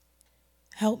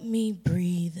Help me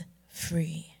breathe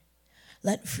free.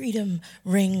 Let freedom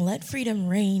ring, let freedom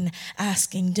reign,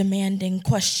 asking, demanding,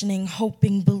 questioning,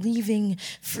 hoping, believing,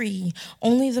 free.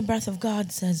 Only the breath of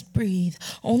God says breathe.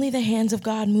 Only the hands of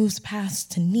God moves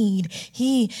past to need.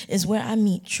 He is where I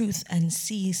meet truth and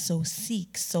see, so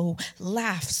seek, so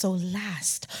laugh, so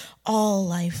last, all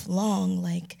life long,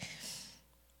 like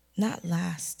not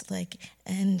last like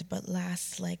end, but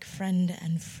last like friend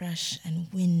and fresh and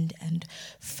wind and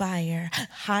fire,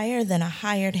 higher than a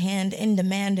hired hand, in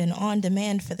demand and on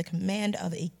demand for the command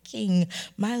of a king.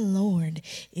 My Lord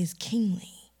is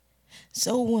kingly.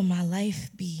 So will my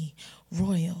life be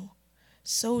royal.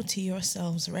 So to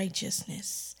yourselves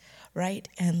righteousness, right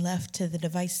and left to the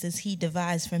devices he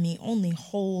devised for me, only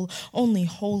whole, only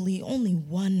holy, only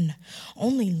one,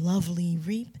 only lovely,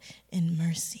 reap in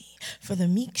mercy. For the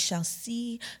meek shall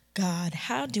see God.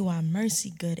 How do I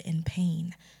mercy good in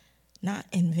pain? Not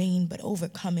in vain, but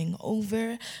overcoming,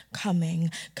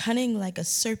 cunning like a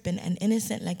serpent and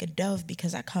innocent like a dove,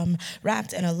 because I come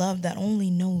wrapped in a love that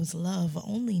only knows love,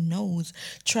 only knows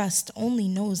trust, only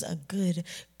knows a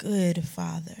good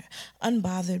Father,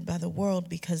 unbothered by the world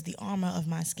because the armor of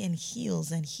my skin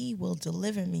heals, and he will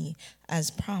deliver me as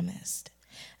promised,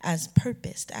 as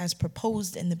purposed, as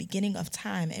proposed in the beginning of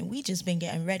time. And we just been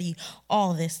getting ready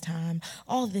all this time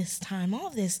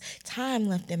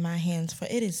left in my hands, for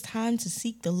it is time to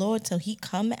seek the Lord till he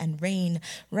come and rain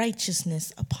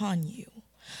righteousness upon you.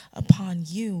 Upon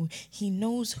you. He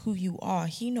knows who you are.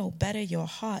 He know better your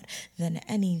heart than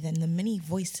the many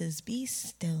voices. Be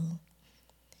still.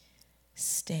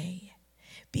 Stay.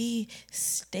 Be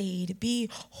stayed, be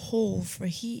whole, for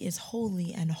he is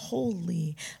holy and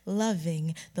wholly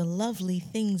loving the lovely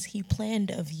things he planned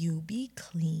of you. Be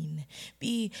clean,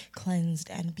 be cleansed,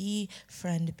 and be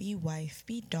friend, be wife,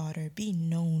 be daughter, be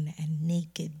known and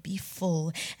naked, be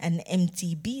full and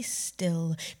empty, be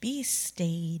still, be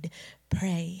stayed.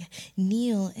 Pray,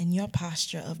 kneel in your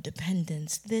posture of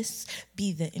dependence. This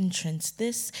be the entrance,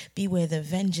 this be where the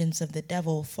vengeance of the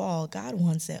devil fall. God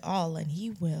wants it all, and he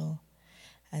will,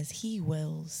 as he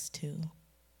wills to.